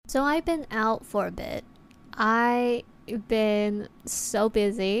So I've been out for a bit. I've been so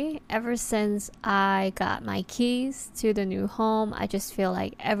busy ever since I got my keys to the new home. I just feel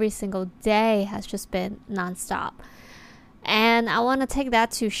like every single day has just been nonstop. And I want to take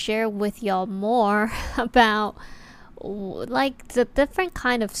that to share with y'all more about like the different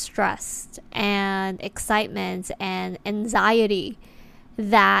kind of stress and excitement and anxiety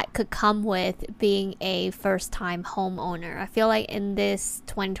that could come with being a first time homeowner. I feel like in this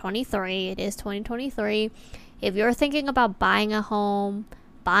 2023, it is 2023, if you're thinking about buying a home,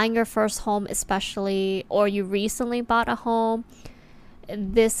 buying your first home especially, or you recently bought a home,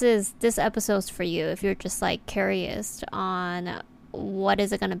 this episode's for you if you're just like curious on what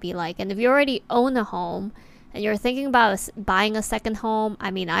is it going to be like. And if you already own a home and you're thinking about buying a second home,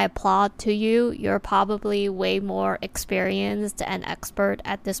 I mean, I applaud to you. You're probably way more experienced and expert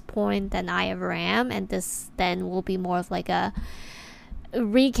at this point than I ever am. And this then will be more of like a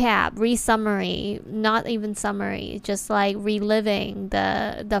recap, re-summary, not even summary, just like reliving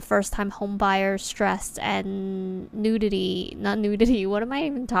the first time home buyer stress and not nudity, what am I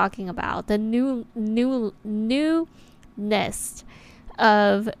even talking about? The newness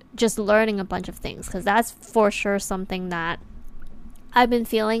of just learning a bunch of things, because that's for sure something that I've been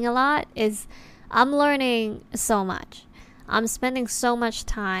feeling a lot. Is I'm learning so much. I'm spending so much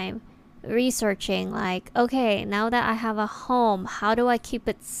time researching, like, okay, now that I have a home, how do I keep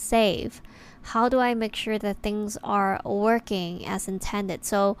it safe? How do I make sure that things are working as intended?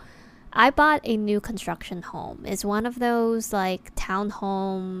 So I bought a new construction home. It's one of those like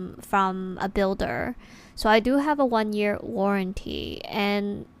townhome from a builder. So I do have a 1 year warranty,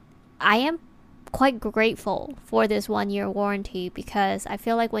 and I am quite grateful for this 1 year warranty, because I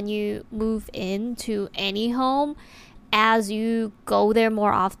feel like when you move into any home, as you go there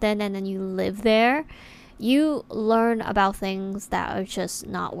more often and then you live there, you learn about things that are just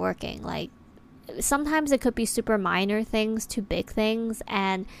not working. Like sometimes it could be super minor things to big things.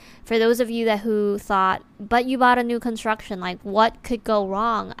 And for those of you who thought, but you bought a new construction, like what could go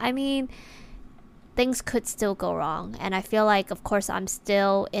wrong? I mean, things could still go wrong. And I feel like, of course, I'm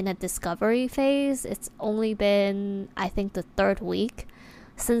still in a discovery phase. It's only been, I think, the third week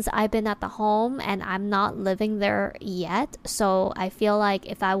since I've been at the home, and I'm not living there yet. So I feel like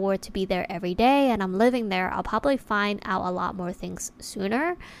if I were to be there every day and I'm living there, I'll probably find out a lot more things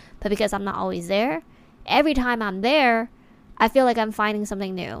sooner. But because I'm not always there, every time I'm there, I feel like I'm finding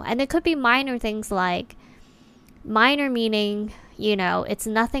something new. And it could be minor things, like minor meaning, it's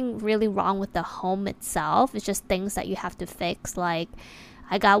nothing really wrong with the home itself. It's just things that you have to fix. Like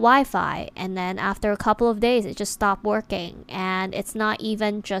I got Wi-Fi, and then after a couple of days it just stopped working. And it's not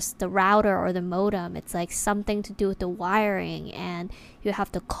even just the router or the modem, it's like something to do with the wiring, and you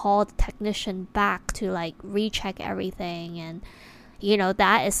have to call the technician back to like recheck everything. And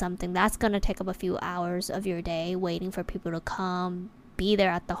that is something that's going to take up a few hours of your day, waiting for people to come be there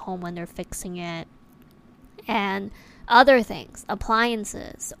at the home when they're fixing it. And other things,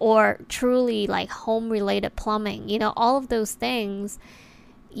 appliances, or truly like home related plumbing, all of those things,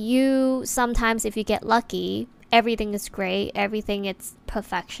 you sometimes, if you get lucky, everything is great, everything it's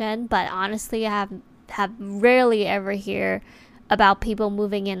perfection. But honestly, I have rarely ever hear about people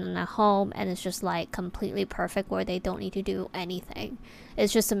moving in a home and it's just like completely perfect, where they don't need to do anything.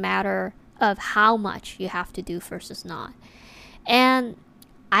 It's just a matter of how much you have to do versus not. And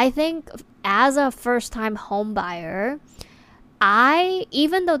I think as a first time home buyer,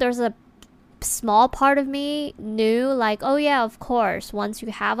 even though there's a small part of me knew, like, oh yeah, of course, once you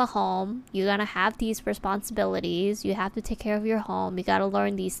have a home, you're gonna have these responsibilities, you have to take care of your home, you gotta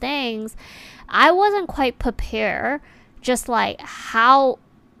learn these things. I wasn't quite prepared, just like how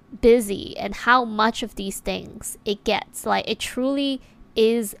busy and how much of these things it gets. Like it truly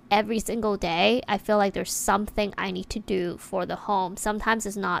is every single day. I feel like there's something I need to do for the home. Sometimes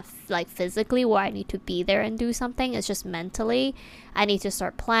it's not like physically where I need to be there and do something, it's just mentally. I need to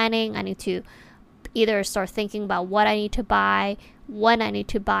start planning. I need to either start thinking about what I need to buy, when I need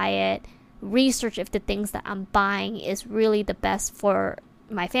to buy it, research if the things that I'm buying is really the best for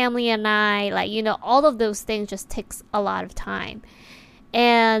my family and I. Like, all of those things just takes a lot of time.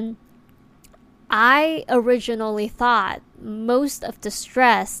 And I originally thought most of the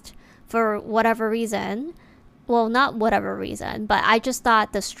stress, for whatever reason, well, not whatever reason, but I just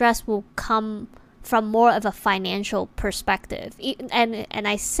thought the stress will come from more of a financial perspective. And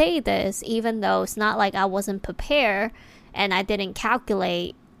I say this even though it's not like I wasn't prepared and I didn't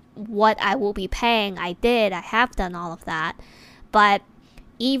calculate what I will be paying. I have done all of that. But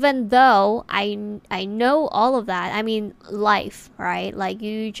even though I know all of that, I mean, life, right? Like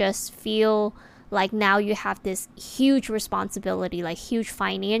you just feel like now you have this huge responsibility, like huge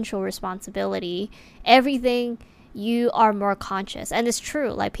financial responsibility, everything, you are more conscious. And it's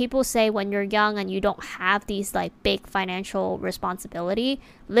true, like people say when you're young and you don't have these like big financial responsibility,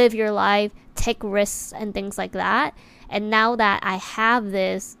 live your life, take risks and things like that. And now that I have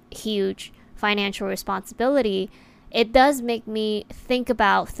this huge financial responsibility, it does make me think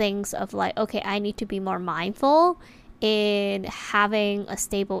about things of like, okay, I need to be more mindful in having a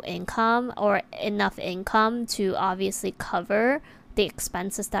stable income or enough income to obviously cover the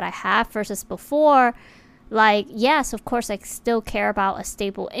expenses that I have versus before. Like, yes, of course, I still care about a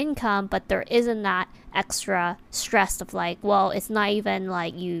stable income, but there isn't that extra stress of like, well, it's not even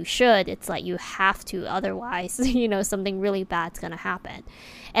like you should, it's like you have to, otherwise, something really bad's gonna happen.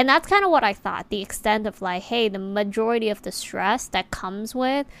 And that's kind of what I thought, the extent of like, hey, the majority of the stress that comes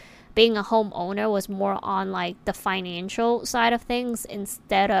with being a homeowner was more on like the financial side of things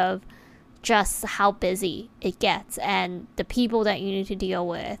instead of just how busy it gets and the people that you need to deal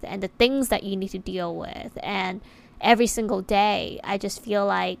with and the things that you need to deal with. And every single day, I just feel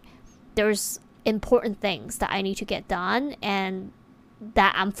like there's important things that I need to get done and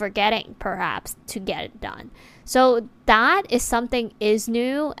that I'm forgetting perhaps to get it done. So that is something is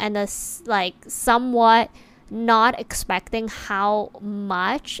new and is like somewhat not expecting how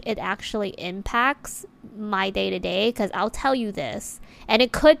much it actually impacts my day-to-day, because I'll tell you this, and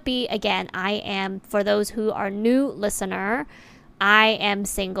it could be, again, I am, for those who are new listener, I am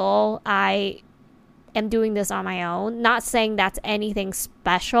single, I am doing this on my own, not saying that's anything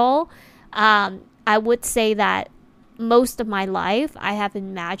special. I would say that most of my life I have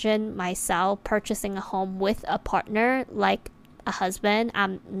imagined myself purchasing a home with a partner, like a husband.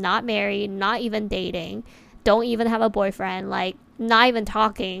 I'm not married, not even dating, don't even have a boyfriend, like not even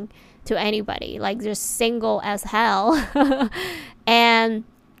talking to anybody, like just single as hell. And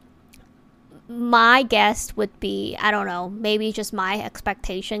my guess would be, I don't know, maybe just my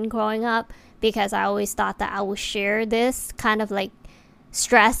expectation growing up, because I always thought that I would share this kind of like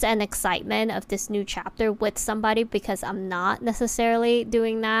stress and excitement of this new chapter with somebody, because I'm not necessarily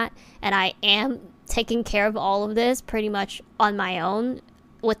doing that, and I am taking care of all of this pretty much on my own,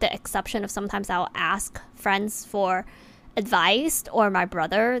 with the exception of sometimes I'll ask friends for advice, or my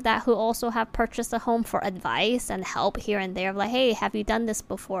brother that who also have purchased a home, for advice and help here and there, like, hey, have you done this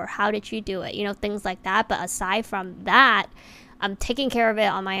before, how did you do it, things like that. But aside from that, I'm taking care of it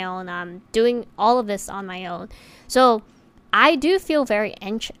on my own, I'm doing all of this on my own. So I do feel very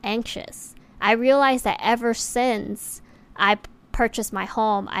anxious. I realized that ever since I purchased my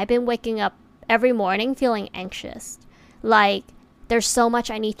home, I've been waking up every morning feeling anxious, like there's so much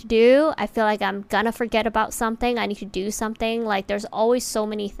I need to do. I feel like I'm gonna forget about something. I need to do something. Like there's always so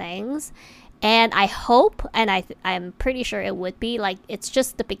many things. And I hope, and I'm pretty sure it would be, like it's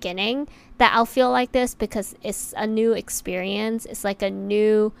just the beginning that I'll feel like this, because it's a new experience. It's like a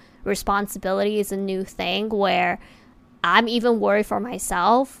new responsibility. It's a new thing where I'm even worried for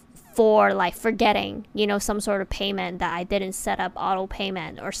myself for like forgetting, some sort of payment that I didn't set up auto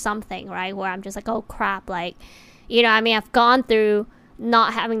payment or something, right? Where I'm just like, oh crap, like, I've gone through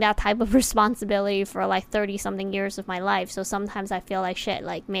not having that type of responsibility for like 30 something years of my life. So sometimes I feel like shit,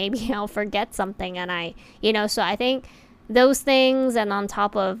 like maybe I'll forget something, and so I think those things, and on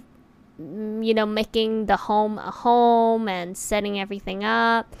top of, making the home a home and setting everything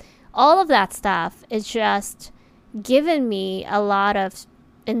up, all of that stuff is just given me a lot of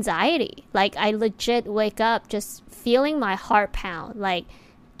anxiety. Like I legit wake up just feeling my heart pound, like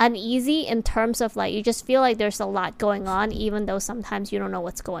uneasy in terms of like you just feel like there's a lot going on, even though sometimes you don't know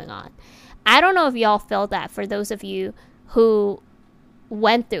what's going on. I don't know if y'all felt that, for those of you who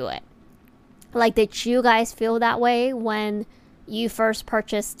went through it. Like, did you guys feel that way when you first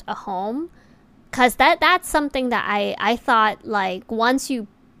purchased a home? Because that's something that I thought, like, once you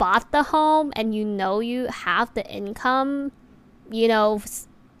bought the home and you have the income,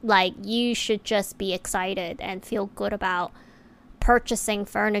 like you should just be excited and feel good about purchasing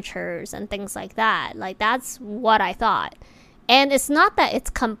furnitures and things like that. Like that's what I thought. And it's not that it's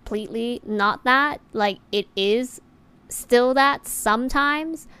completely not that, like it is still that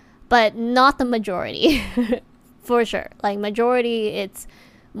sometimes, but not the majority. For sure, like majority, it's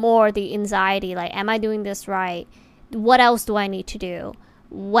more the anxiety, like am I doing this right, what else do I need to do,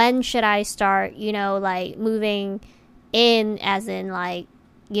 when should I start, like moving in, as in like,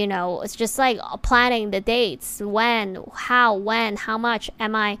 it's just like planning the dates, when, how much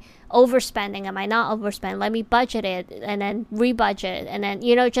am I overspending, am I not overspending, let me budget it and then rebudget, and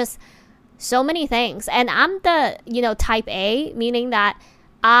then just so many things. And I'm the type A, meaning that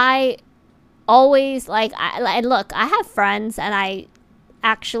I always like, I look, I have friends and I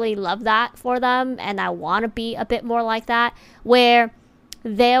actually love that for them, and I want to be a bit more like that, where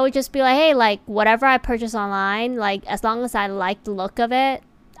they'll just be like, hey, like whatever I purchase online, like as long as I like the look of it,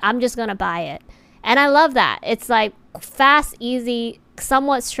 I'm just gonna buy it. And I love that. It's like fast, easy,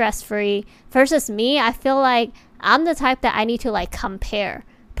 somewhat stress-free. Versus me, I feel like I'm the type that I need to like compare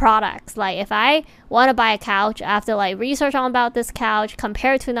products. Like if I want to buy a couch, I have to like research on about this couch,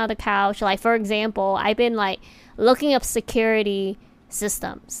 compare it to another couch. Like for example, I've been like looking up security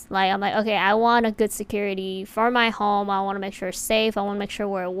systems. Like I'm like, okay, I want a good security for my home. I want to make sure it's safe. I want to make sure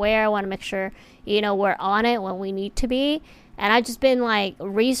we're aware. I want to make sure, you know, we're on it when we need to be. And I've just been like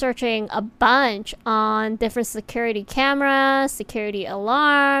researching a bunch on different security cameras, security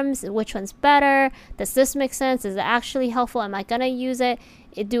alarms, which one's better. Does this make sense? Is it actually helpful? Am I gonna use it?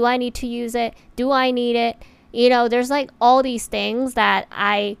 Do I need to use it? Do I need it? You know, there's like all these things that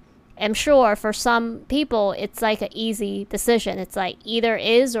I am sure for some people it's like an easy decision. It's like either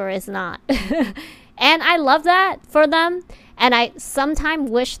is or is not. And I love that for them. And I sometimes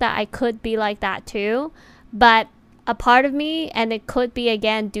wish that I could be like that too. But a part of me, and it could be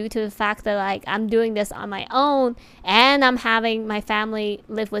again due to the fact that like I'm doing this on my own and I'm having my family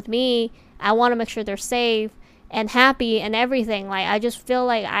live with me, I want to make sure they're safe and happy and everything. Like I just feel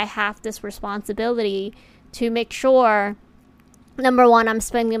like I have this responsibility to make sure, number one, I'm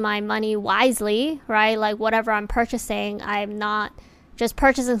spending my money wisely, right? Like whatever I'm purchasing, I'm not just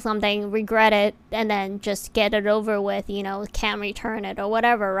purchasing something, regret it, and then just get it over with, you know, can't return it or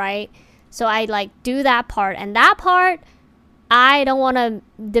whatever, right? So I like do that part, and that part, I don't want to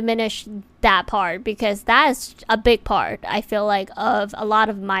diminish that part because that is a big part, I feel like, of a lot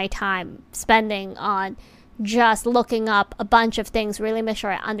of my time spending on just looking up a bunch of things, really make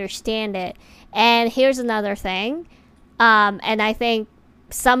sure I understand it. And here's another thing, and I think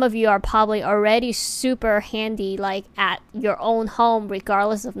some of you are probably already super handy like at your own home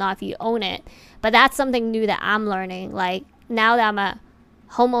regardless of not if you own it, but that's something new that I'm learning. Like now that I'm a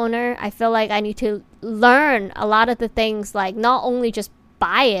homeowner, I feel like I need to learn a lot of the things, like not only just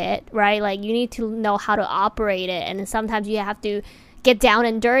buy it, right? Like you need to know how to operate it, and sometimes you have to get down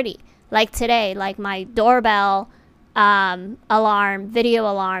and dirty. Like today, like my doorbell alarm, video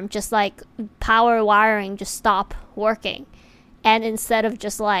alarm, just like power wiring just stopped working. And instead of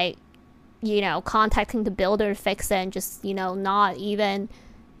just like, you know, contacting the builder to fix it and just, you know, not even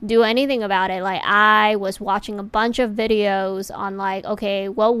do anything about it, like I was watching a bunch of videos on like, okay,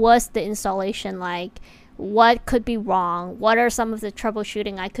 what was the installation like? What could be wrong? What are some of the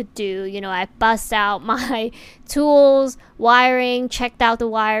troubleshooting I could do? You know, I bust out my tools, wiring, checked out the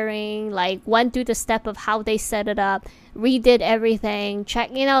wiring, like went through the step of how they set it up, redid everything,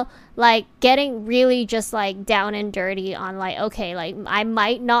 check, you know, like getting really just like down and dirty on like, okay, like I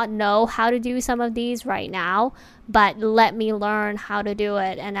might not know how to do some of these right now, but let me learn how to do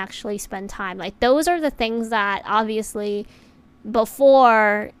it and actually spend time. Like those are the things that obviously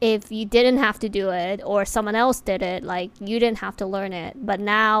before, if you didn't have to do it or someone else did it, like you didn't have to learn it, but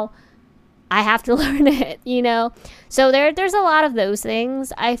now I have to learn it, you know? So there's a lot of those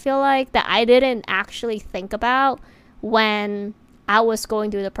things I feel like that I didn't actually think about when I was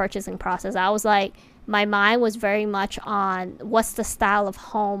going through the purchasing process. I was like, my mind was very much on what's the style of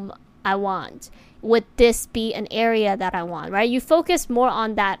home I want. Would this be an area that I want, right? You focus more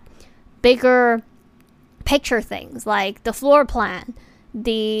on that bigger picture things, like the floor plan,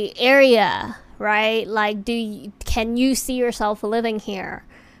 the area, right? Like can you see yourself living here,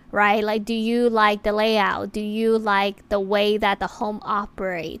 right? Like do you like the layout? Do you like the way that the home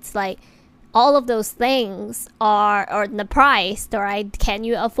operates? Like all of those things are, or the price, right? Can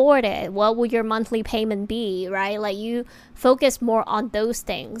you afford it? What will your monthly payment be, right? Like you focus more on those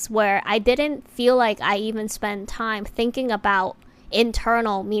things, where I didn't feel like I even spent time thinking about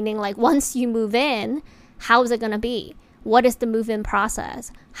internal, meaning like once you move in, how is it going to be? What is the move-in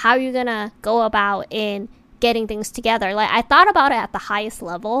process? How are you going to go about in getting things together? Like I thought about it at the highest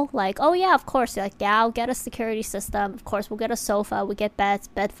level, like, oh yeah, of course, like yeah, I'll get a security system, of course we'll get a sofa, we get beds,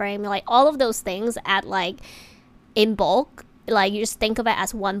 bed frame, like all of those things at like in bulk. Like you just think of it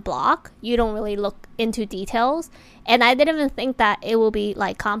as one block, you don't really look into details. And I didn't even think that it will be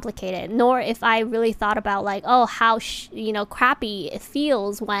like complicated, nor if I really thought about like, oh, how crappy it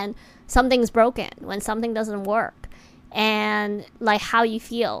feels when something's broken, when something doesn't work, and like how you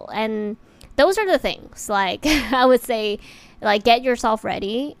feel. And those are the things, like I would say, like get yourself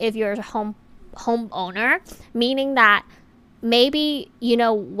ready if you're a homeowner, meaning that maybe, you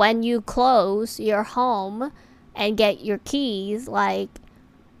know, when you close your home and get your keys, like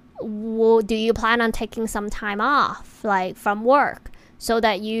do you plan on taking some time off, like from work, so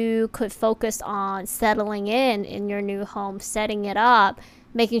that you could focus on settling in your new home, setting it up,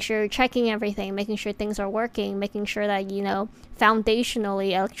 making sure you're checking everything, making sure things are working, making sure that,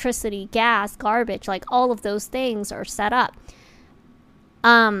 foundationally, electricity, gas, garbage, like all of those things are set up.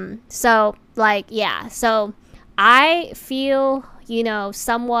 So I feel,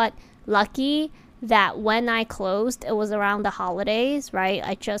 somewhat lucky that when I closed, it was around the holidays, right?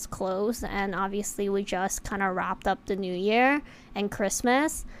 I just closed, and obviously we just kind of wrapped up the new year and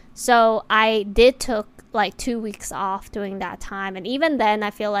Christmas. So I did took like 2 weeks off during that time. And even then, I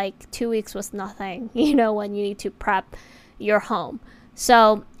feel like 2 weeks was nothing, when you need to prep your home.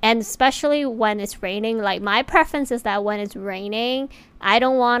 So, and especially when it's raining, like my preference is that when it's raining, I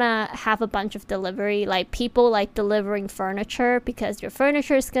don't want to have a bunch of delivery, like people like delivering furniture, because your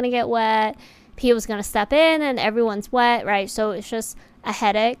furniture is going to get wet. People's going to step in and everyone's wet, right? So it's just a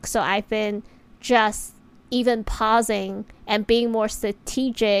headache. So I've been just even pausing and being more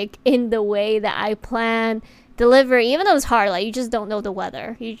strategic in the way that I plan delivery, even though it's hard. Like, you just don't know the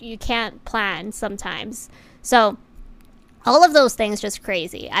weather. You can't plan sometimes. So all of those things just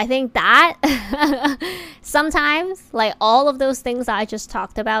crazy. I think that sometimes, like all of those things that I just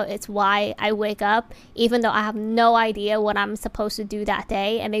talked about, it's why I wake up even though I have no idea what I'm supposed to do that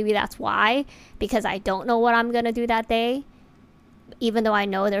day. And maybe that's why, because I don't know what I'm going to do that day. Even though I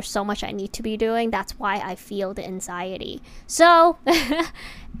know there's so much I need to be doing, that's why I feel the anxiety. So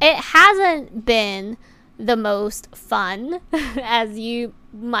it hasn't been the most fun as you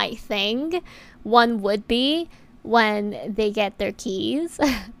might think one would be when they get their keys.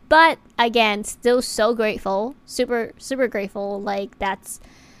 But again, still so grateful, super grateful. Like, that's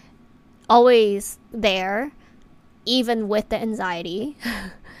always there, even with the anxiety.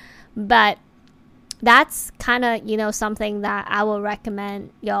 But that's kind of, something that I will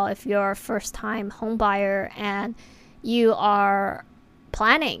recommend y'all if you're a first time home buyer and you are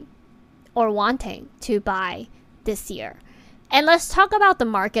planning or wanting to buy this year. And let's talk about the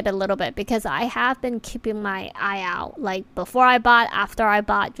market a little bit, because I have been keeping my eye out, like before I bought, after I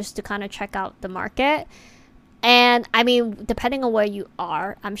bought, just to kind of check out the market. And I mean, depending on where you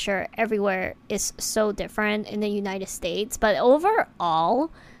are, I'm sure everywhere is so different in the United States. But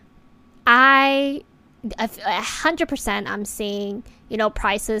overall, 100% I'm seeing,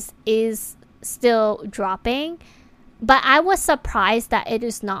 prices is still dropping. But I was surprised that it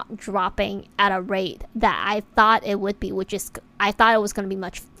is not dropping at a rate that I thought it would be, which is, I thought it was going to be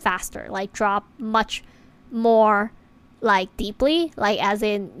much faster, like drop much more, like deeply, like as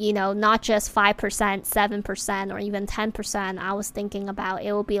in, not just 5%, 7%, or even 10%. I was thinking about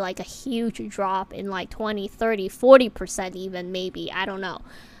it will be like a huge drop in like 20, 30, 40% even, maybe, I don't know.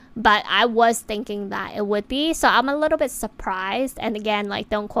 But I was thinking that it would be, so I'm a little bit surprised. And again,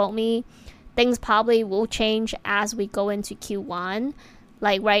 like, don't quote me. Things probably will change as we go into Q1.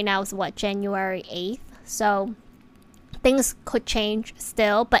 Like right now is January 8th. So things could change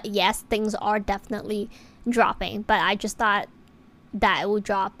still. But yes, things are definitely dropping. But I just thought that it would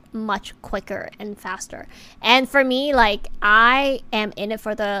drop much quicker and faster. And for me, like, I am in it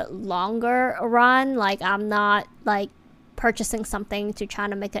for the longer run. Like, I'm not like purchasing something to try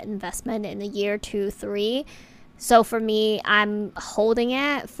to make an investment in a year, 2, 3. So for me, I'm holding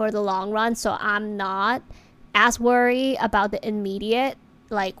it for the long run. So I'm not as worried about the immediate,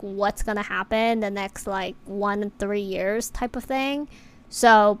 like what's going to happen the next like 1 to 3 years type of thing.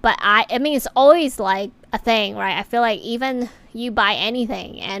 So, but I mean, it's always like a thing, right? I feel like even you buy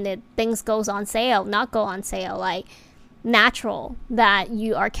anything and things goes on sale, not go on sale, like natural that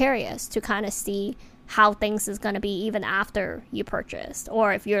you are curious to kind of see how things is going to be even after you purchased,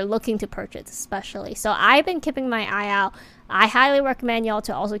 or if you're looking to purchase especially. So I've been keeping my eye out. I highly recommend y'all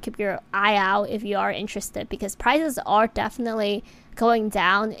to also keep your eye out if you are interested, because prices are definitely going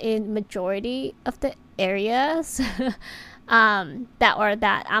down in majority of the areas that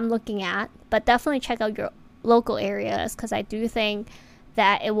I'm looking at. But definitely check out your local areas, because I do think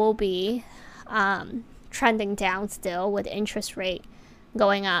that it will be trending down still with interest rate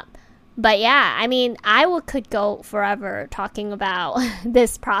going up. But yeah, I mean, could go forever talking about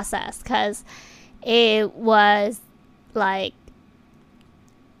this process, because it was like,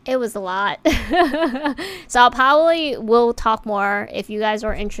 it was a lot. So I'll probably will talk more if you guys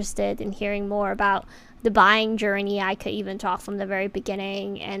are interested in hearing more about the buying journey. I could even talk from the very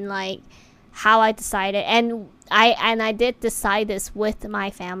beginning and like how I decided. And I did decide this with my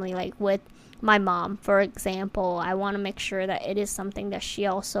family, like with my mom, for example. I want to make sure that it is something that she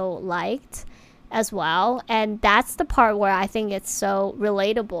also liked as well. And that's the part where I think it's so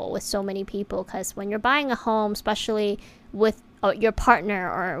relatable with so many people, because when you're buying a home, especially with your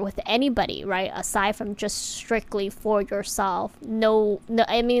partner or with anybody, right? Aside from just strictly for yourself. No,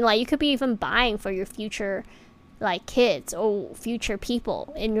 I mean, like, you could be even buying for your future, like, kids or future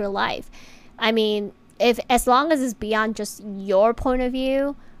people in your life. I mean, if as long as it's beyond just your point of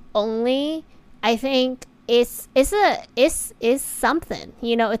view only, I think it's something,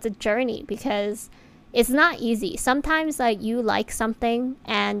 you know. It's a journey, because it's not easy. Sometimes, like, you like something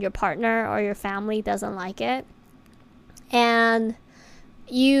and your partner or your family doesn't like it, and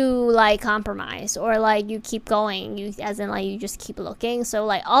you, like, compromise, or, like, you keep going, you, as in, like, you just keep looking. So,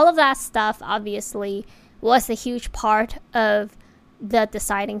 like, all of that stuff obviously was a huge part of the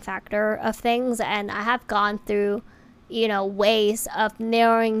deciding factor of things. And I have gone through, you know, ways of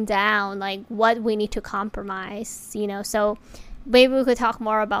narrowing down, like, what we need to compromise, you know. So maybe we could talk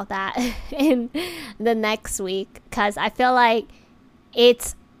more about that in the next week, because I feel like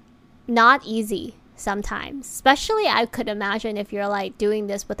it's not easy sometimes. Especially, I could imagine if you're, like, doing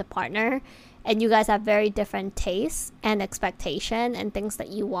this with a partner and you guys have very different tastes and expectation and things that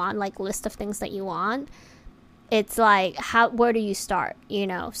you want, like, list of things that you want. It's like, where do you start, you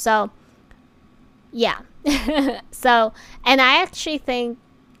know? So yeah. So, and I actually think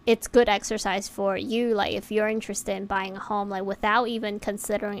it's good exercise for you, like, if you're interested in buying a home, like, without even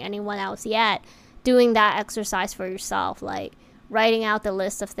considering anyone else yet, doing that exercise for yourself, like, writing out the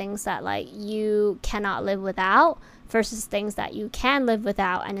list of things that, like, you cannot live without versus things that you can live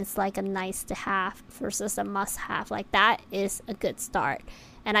without, and it's like a nice to have versus a must have. Like, that is a good start.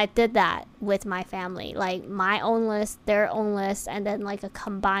 And I did that with my family, like, my own list, their own list, and then, like, a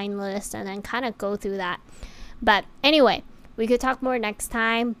combined list, and then kind of go through that. But anyway, we could talk more next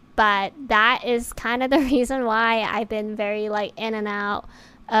time, but that is kind of the reason why I've been very, like, in and out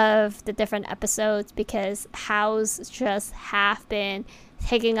of the different episodes, because house just have been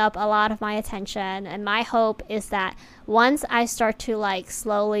taking up a lot of my attention. And my hope is that once I start to, like,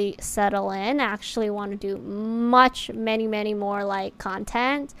 slowly settle in, I actually want to do many more, like,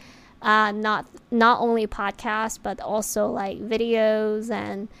 content, not only podcasts, but also, like, videos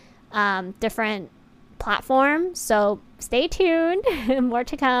and different platforms. So stay tuned. More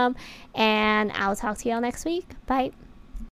to come, and I'll talk to y'all next week. Bye.